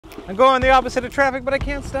I'm going the opposite of traffic, but I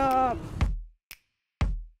can't stop.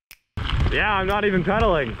 Yeah, I'm not even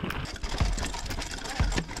pedaling.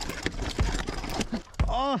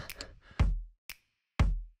 Oh.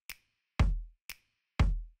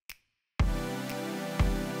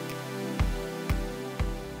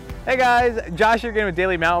 Hey guys, Josh here again with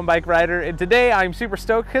Daily Mountain Bike Rider, and today I'm super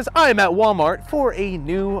stoked because I'm at Walmart for a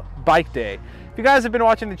new bike day. If you guys have been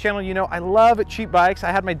watching the channel, you know I love cheap bikes.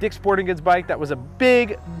 I had my Dick's Sporting Goods bike that was a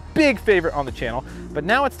big favorite on the channel, but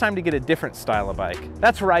now it's time to get a different style of bike.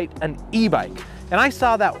 That's right, an e-bike. And I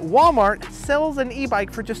saw that Walmart sells an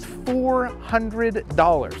e-bike for just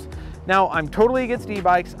 $400. Now, I'm totally against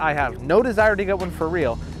e-bikes. I have no desire to get one for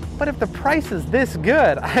real, but if the price is this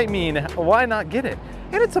good, I mean, why not get it?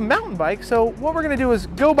 And it's a mountain bike, so what we're gonna do is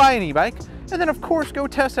go buy an e-bike, and then of course go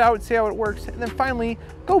test it out and see how it works, and then finally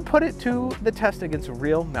go put it to the test against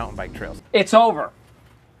real mountain bike trails. It's over.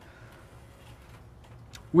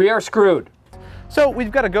 We are screwed. So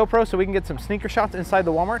we've got a GoPro so we can get some sneaker shots inside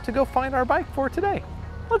the Walmart to go find our bike for today.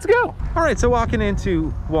 Let's go. All right, so walking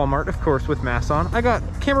into Walmart, of course, with masks on, I got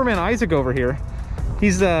cameraman Isaac over here.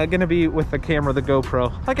 He's gonna be with the camera, the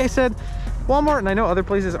GoPro. Like I said, Walmart and I know other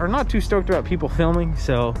places are not too stoked about people filming,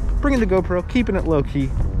 so bringing the GoPro, keeping it low key.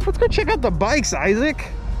 Let's go check out the bikes, Isaac.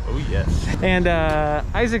 Oh yes. And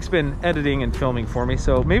Isaac's been editing and filming for me,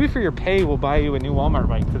 so maybe for your pay, we'll buy you a new Walmart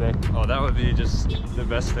bike today. Oh, that would be just the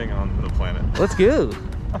best thing on the planet. Let's go.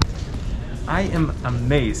 I am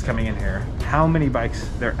amazed coming in here how many bikes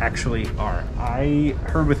there actually are. I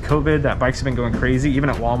heard with COVID that bikes have been going crazy, even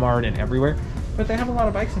at Walmart and everywhere, but they have a lot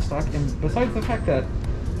of bikes in stock, and besides the fact that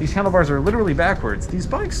these handlebars are literally backwards, these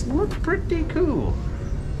bikes look pretty cool.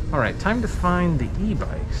 All right, time to find the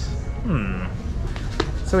e-bikes.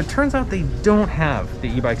 So it turns out they don't have the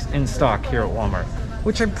e-bikes in stock here at Walmart,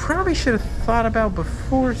 which I probably should have thought about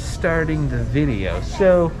before starting the video.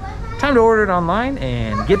 So time to order it online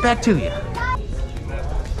and get back to you.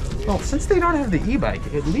 Well, since they don't have the e-bike,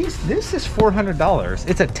 at least this is $400.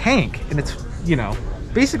 It's a tank, and it's, you know,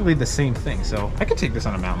 basically the same thing. So I could take this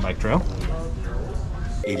on a mountain bike trail.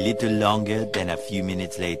 A little longer than a few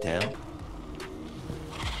minutes later.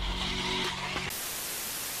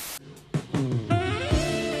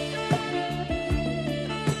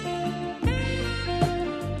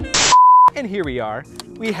 And here we are.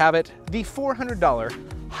 We have it, the $400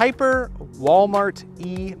 Hyper Walmart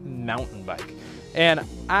E mountain bike. And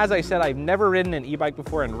as I said, I've never ridden an e-bike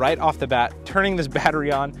before, and right off the bat, turning this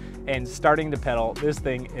battery on and starting to pedal, this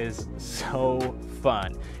thing is so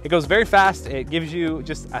fun. It goes very fast, it gives you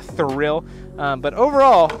just a thrill, but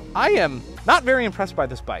overall, I am not very impressed by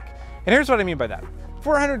this bike. And here's what I mean by that.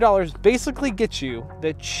 $400 basically gets you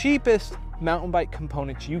the cheapest mountain bike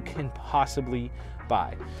components you can possibly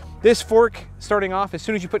buy. This fork, starting off, as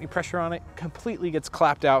soon as you put any pressure on it, completely gets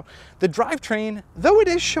clapped out. The drivetrain, though it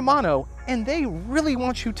is Shimano, and they really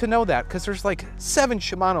want you to know that because there's like 7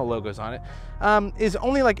 Shimano logos on it, is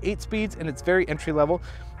only like 8 speeds, and it's very entry level.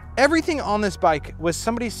 Everything on this bike was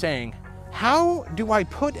somebody saying, how do I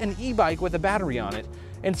put an e-bike with a battery on it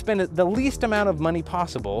and spend the least amount of money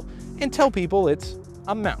possible and tell people it's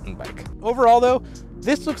a mountain bike? Overall though,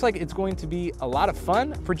 this looks like it's going to be a lot of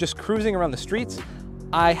fun for just cruising around the streets.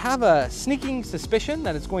 I have a sneaking suspicion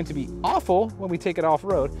that it's going to be awful when we take it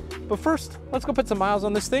off-road, but first, let's go put some miles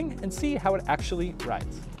on this thing and see how it actually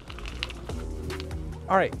rides.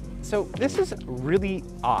 All right, so this is really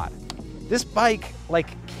odd. This bike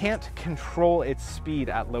can't control its speed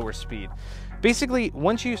at lower speed. Basically,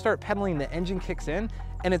 once you start pedaling, the engine kicks in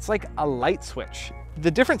and it's like a light switch.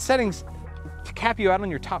 The different settings to cap you out on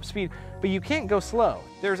your top speed, but you can't go slow.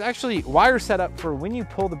 There's actually wires set up for when you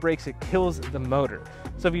pull the brakes, it kills the motor.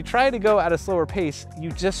 So if you try to go at a slower pace,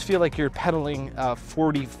 you just feel like you're pedaling a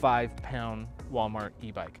 45-pound Walmart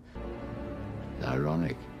e-bike.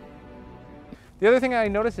 Ironic. The other thing I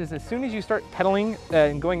noticed is as soon as you start pedaling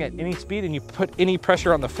and going at any speed and you put any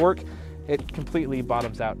pressure on the fork, it completely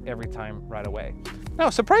bottoms out every time right away. Now,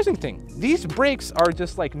 surprising thing, these brakes are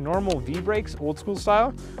just like normal V-brakes, old school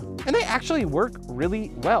style, and they actually work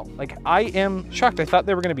really well. Like, I am shocked. I thought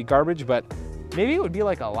they were gonna be garbage, but maybe it would be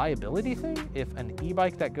like a liability thing if an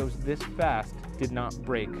e-bike that goes this fast did not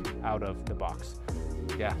brake out of the box.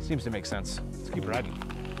 Yeah, seems to make sense. Let's keep riding.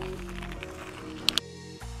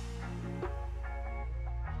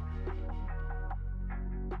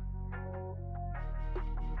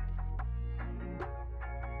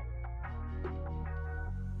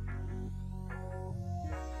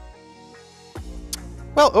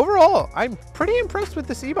 Well, overall, I'm pretty impressed with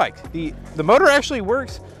this e-bike. The motor actually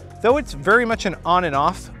works, though it's very much an on and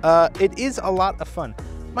off. It is a lot of fun.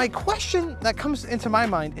 my question that comes into my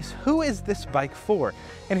mind is, who is this bike for?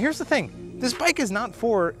 And here's the thing, this bike is not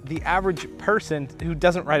for the average person who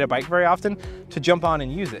doesn't ride a bike very often to jump on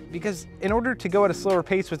and use it. Because in order to go at a slower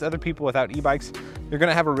pace with other people without e-bikes, you're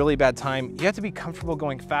gonna have a really bad time. You have to be comfortable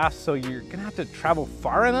going fast, so you're gonna have to travel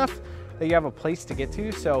far enough that you have a place to get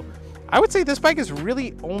to. So I would say this bike is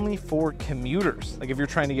really only for commuters, like if you're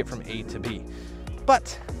trying to get from A to B.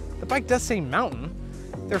 But the bike does say mountain,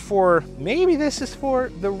 therefore maybe this is for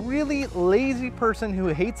the really lazy person who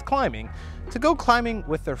hates climbing to go climbing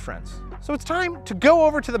with their friends. So it's time to go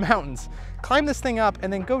over to the mountains, climb this thing up,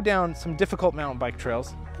 and then go down some difficult mountain bike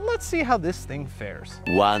trails. And let's see how this thing fares.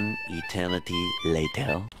 One eternity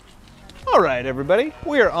later. All right, everybody,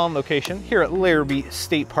 we are on location here at Larrabee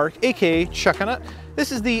State Park, aka Chuckanut.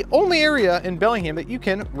 This is the only area in Bellingham that you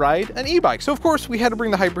can ride an e-bike. So of course we had to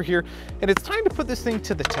bring the Hyper here, and it's time to put this thing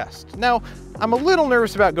to the test. Now, I'm a little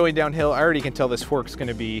nervous about going downhill. I already can tell this fork's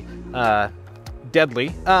gonna be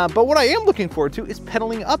deadly. But what I am looking forward to is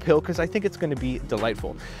pedaling uphill, because I think it's going to be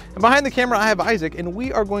delightful. And behind the camera I have Isaac, and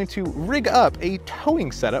we are going to rig up a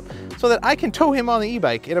towing setup so that I can tow him on the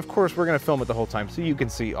e-bike, and of course we're going to film it the whole time so you can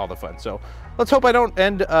see all the fun. So let's hope I don't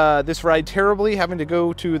end this ride terribly, having to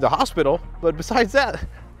go to the hospital, but besides that,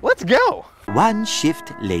 let's go! One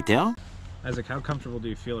shift later. Isaac, how comfortable do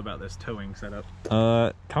you feel about this towing setup?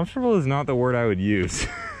 Comfortable is not the word I would use.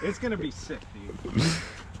 It's going to be sick, dude.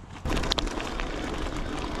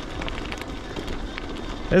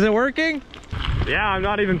 Is it working? Yeah, I'm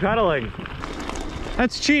not even pedaling.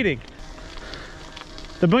 That's cheating.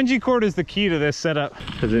 The bungee cord is the key to this setup.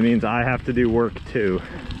 Because it means I have to do work too.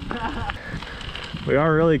 We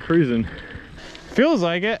are really cruising. Feels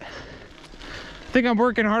like it. I think I'm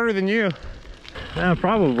working harder than you. Yeah,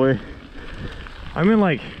 probably. I'm in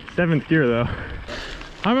like 7th gear though.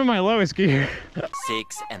 I'm in my lowest gear.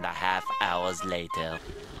 6.5 hours later.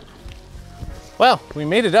 Well, we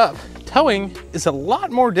made it up. Towing is a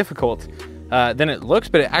lot more difficult than it looks,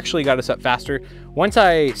 but it actually got us up faster. Once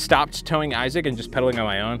I stopped towing Isaac and just pedaling on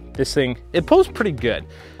my own, this thing, it pulls pretty good.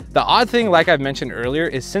 The odd thing, like I've mentioned earlier,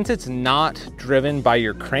 is since it's not driven by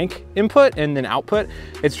your crank input and then output,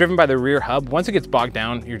 it's driven by the rear hub. Once it gets bogged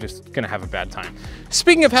down, you're just gonna have a bad time.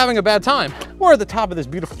 Speaking of having a bad time, we're at the top of this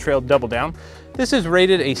beautiful trail, Double Down. This is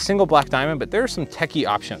rated a single black diamond, but there are some techie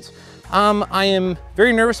options. I am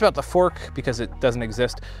very nervous about the fork because it doesn't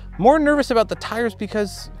exist. More nervous about the tires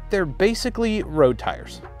because they're basically road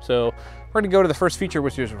tires. So we're gonna go to the first feature,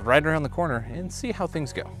 which is right around the corner, and see how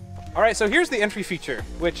things go. All right, so here's the entry feature,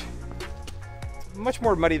 which is much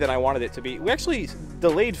more muddy than I wanted it to be. We actually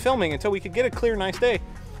delayed filming until we could get a clear, nice day.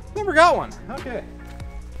 Never got one, okay.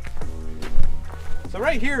 So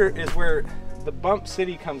right here is where the bump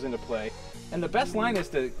city comes into play. And the best line is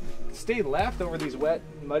to stay left over these wet,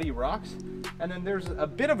 muddy rocks. And then there's a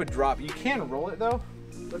bit of a drop. You can roll it though.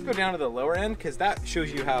 Let's go down to the lower end, because that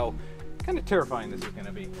shows you how kind of terrifying this is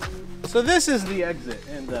gonna be. So this is the exit,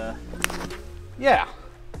 and yeah,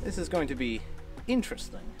 this is going to be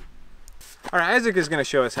interesting. All right, Isaac is gonna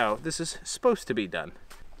show us how this is supposed to be done.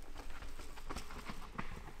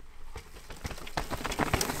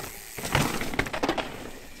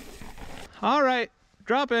 All right,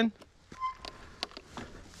 drop in.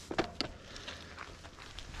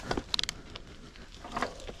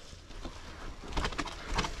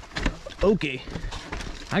 Okay,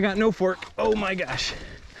 I got no fork. Oh my gosh.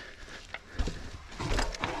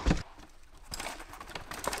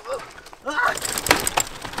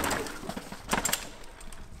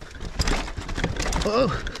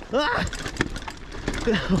 Oh. Ah.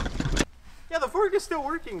 Yeah, the fork is still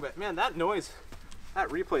working, but man, that noise, that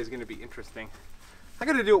replay is gonna be interesting. I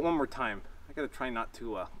gotta do it one more time. I gotta try not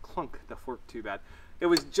to clunk the fork too bad. It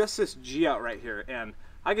was just this G out right here, and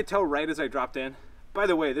I could tell right as I dropped in. By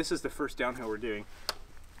the way, this is the first downhill we're doing.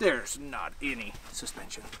 There's not any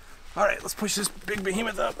suspension. All right, let's push this big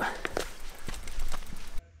behemoth up.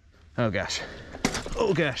 Oh gosh.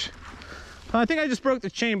 Oh gosh. I think I just broke the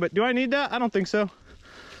chain, but do I need that? I don't think so.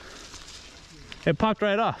 It popped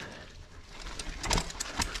right off.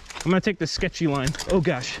 I'm gonna take the sketchy line. Oh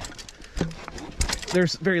gosh.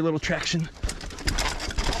 There's very little traction.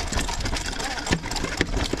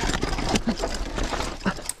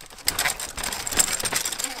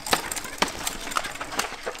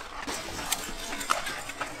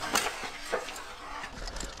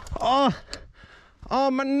 Oh,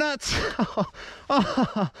 oh, my nuts. Oh,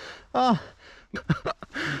 oh, oh.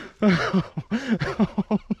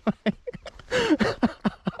 Oh my.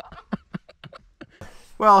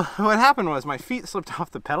 Well, what happened was my feet slipped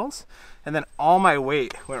off the pedals, and then all my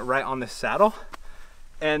weight went right on the saddle.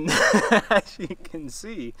 And as you can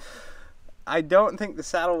see, I don't think the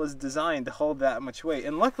saddle was designed to hold that much weight.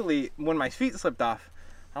 And luckily, when my feet slipped off,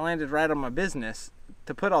 I landed right on my business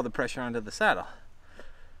to put all the pressure onto the saddle.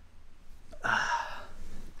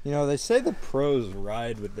 You know, they say the pros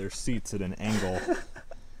ride with their seats at an angle.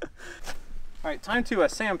 All right, time to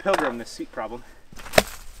Sam Pilgrim this seat problem.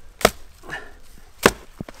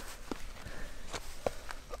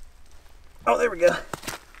 Oh, there we go.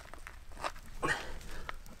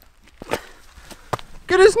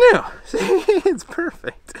 Good as new. See, it's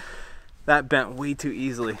perfect. That bent way too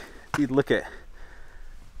easily. Dude, look at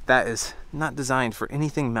that. Is not designed for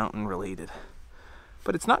anything mountain related,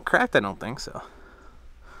 but it's not cracked, I don't think so.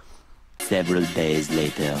 Several days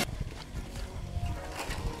later.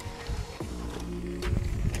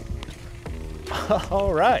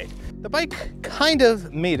 All right, the bike kind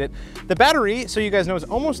of made it. The battery, so you guys know, is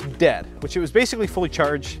almost dead, which it was basically fully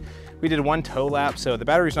charged. We did one tow lap, so the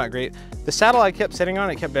battery's not great. The saddle I kept sitting on,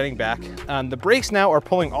 it kept bending back. The brakes now are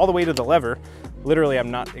pulling all the way to the lever. Literally, I'm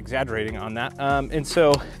not exaggerating on that. And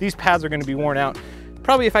so these pads are gonna be worn out.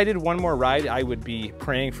 Probably if I did one more ride, I would be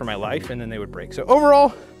praying for my life and then they would break. So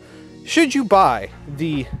overall, should you buy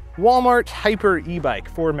the Walmart Hyper e-bike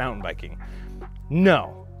for mountain biking?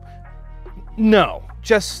 No,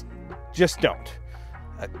 just don't.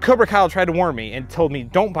 Cobra Kyle tried to warn me and told me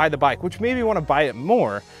don't buy the bike, which made me want to buy it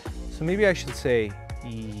more. So maybe I should say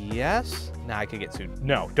yes. Nah, I could get sued.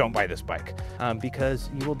 No, don't buy this bike because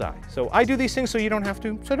you will die. So I do these things so you don't have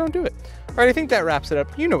to, so don't do it. All right, I think that wraps it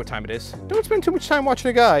up. You know what time it is. Don't spend too much time watching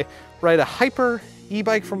a guy ride a Hyper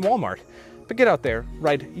e-bike from Walmart, but get out there,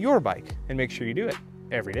 ride your bike, and make sure you do it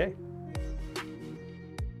every day.